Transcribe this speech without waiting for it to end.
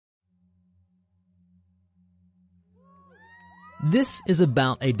This is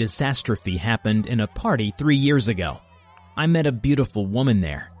about a disastrophe happened in a party 3 years ago. I met a beautiful woman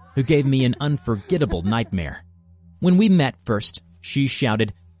there who gave me an unforgettable nightmare. When we met first, she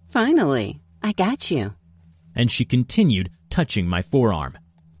shouted, "Finally, I got you." And she continued touching my forearm.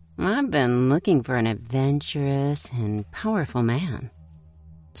 "I've been looking for an adventurous and powerful man."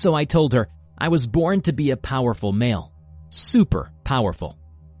 So I told her I was born to be a powerful male. Super powerful.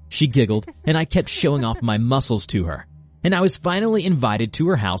 She giggled, and I kept showing off my muscles to her. And I was finally invited to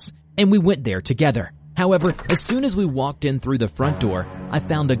her house, and we went there together. However, as soon as we walked in through the front door, I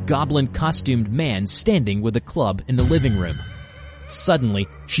found a goblin-costumed man standing with a club in the living room. Suddenly,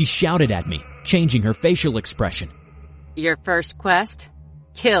 she shouted at me, changing her facial expression. "Your first quest?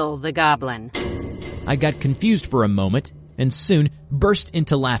 Kill the goblin." I got confused for a moment and soon burst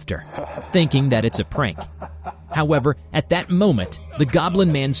into laughter, thinking that it's a prank. However, at that moment, the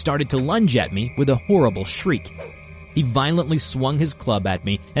goblin man started to lunge at me with a horrible shriek. He violently swung his club at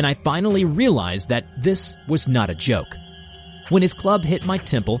me, and I finally realized that this was not a joke. When his club hit my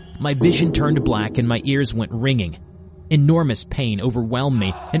temple, my vision turned black and my ears went ringing. Enormous pain overwhelmed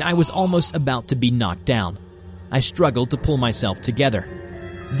me, and I was almost about to be knocked down. I struggled to pull myself together.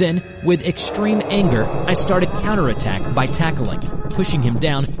 Then, with extreme anger, I started counterattack by tackling, pushing him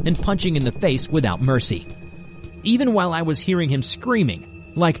down, and punching in the face without mercy. Even while I was hearing him screaming,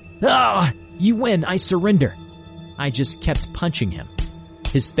 like, "Ah, you win, I surrender," I just kept punching him.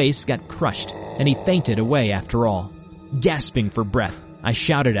 His face got crushed, and he fainted away after all. Gasping for breath, I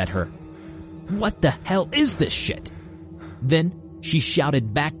shouted at her, "What the hell is this shit?" Then she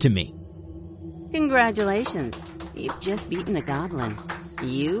shouted back to me, "Congratulations, you've just beaten a goblin.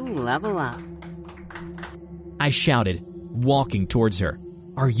 You level up." I shouted, walking towards her,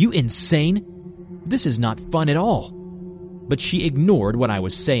 "Are you insane? This is not fun at all." But she ignored what I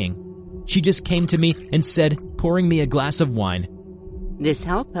was saying. She just came to me and said, pouring me a glass of wine, "This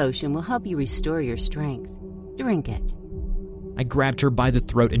health potion will help you restore your strength. Drink it." I grabbed her by the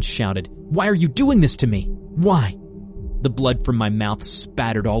throat and shouted, "Why are you doing this to me? Why?" The blood from my mouth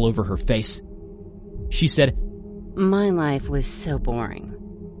spattered all over her face. She said, "My life was so boring.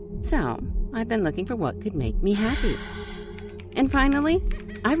 So, I've been looking for what could make me happy. And finally,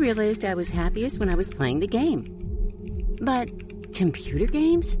 I realized I was happiest when I was playing the game. But computer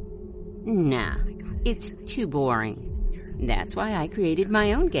games? Nah, it's too boring. That's why I created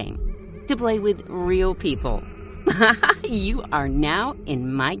my own game, to play with real people. You are now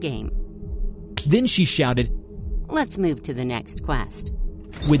in my game." Then she shouted, "Let's move to the next quest."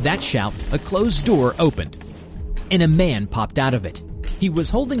 With that shout, a closed door opened, and a man popped out of it. He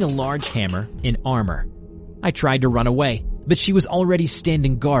was holding a large hammer in armor. I tried to run away, but she was already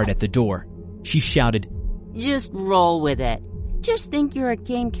standing guard at the door. She shouted, "Just roll with it. Just think you're a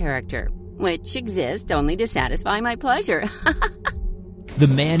game character, which exists only to satisfy my pleasure." The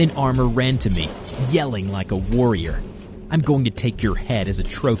man in armor ran to me, yelling like a warrior, "I'm going to take your head as a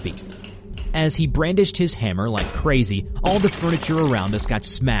trophy." As he brandished his hammer like crazy, all the furniture around us got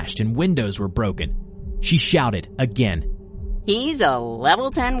smashed and windows were broken. She shouted again, "He's a level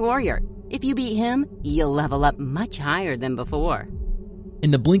 10 warrior. If you beat him, you'll level up much higher than before."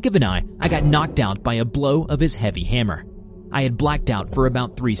 In the blink of an eye, I got knocked out by a blow of his heavy hammer. I had blacked out for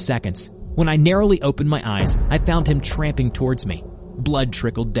about 3 seconds. When I narrowly opened my eyes, I found him tramping towards me. Blood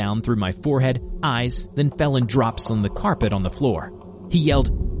trickled down through my forehead, eyes, then fell in drops on the carpet on the floor. He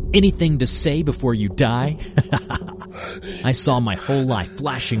yelled, "Anything to say before you die?" I saw my whole life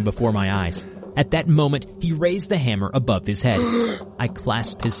flashing before my eyes. At that moment, he raised the hammer above his head. I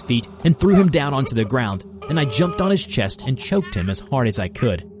clasped his feet and threw him down onto the ground, and I jumped on his chest and choked him as hard as I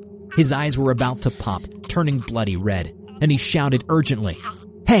could. His eyes were about to pop, turning bloody red, and he shouted urgently,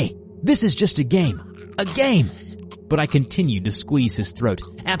 "Hey, this is just a game! A game!" But I continued to squeeze his throat,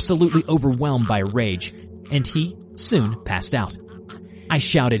 absolutely overwhelmed by rage, and he soon passed out. I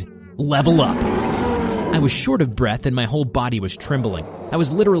shouted, "Level up!" I was short of breath and my whole body was trembling. I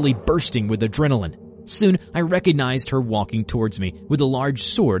was literally bursting with adrenaline. Soon, I recognized her walking towards me with a large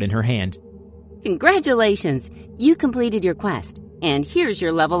sword in her hand. "Congratulations! You completed your quest, and here's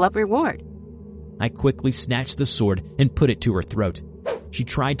your level up reward." I quickly snatched the sword and put it to her throat. She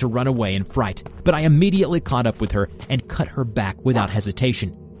tried to run away in fright, but I immediately caught up with her and cut her back without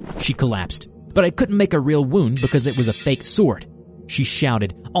hesitation. She collapsed, but I couldn't make a real wound because it was a fake sword. She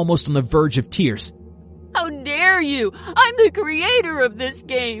shouted, almost on the verge of tears, "How dare you! I'm the creator of this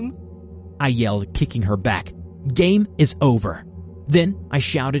game!" I yelled, kicking her back. "Game is over." Then I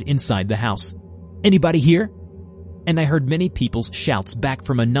shouted inside the house, "Anybody here?" And I heard many people's shouts back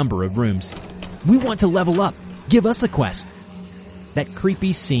from a number of rooms. "We want to level up. Give us the quest." That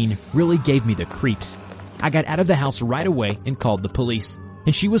creepy scene really gave me the creeps. I got out of the house right away and called the police,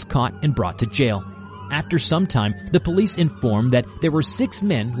 and she was caught and brought to jail. After some time, the police informed that there were 6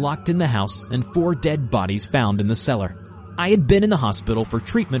 men locked in the house and 4 dead bodies found in the cellar. I had been in the hospital for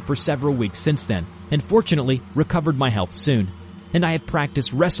treatment for several weeks since then, and fortunately recovered my health soon. And I have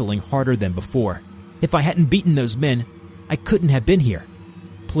practiced wrestling harder than before. If I hadn't beaten those men, I couldn't have been here.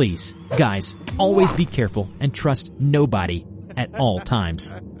 Please, guys, always be careful and trust nobody at all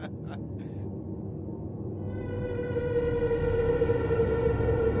times.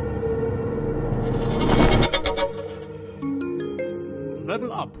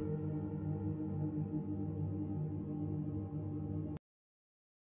 Level up.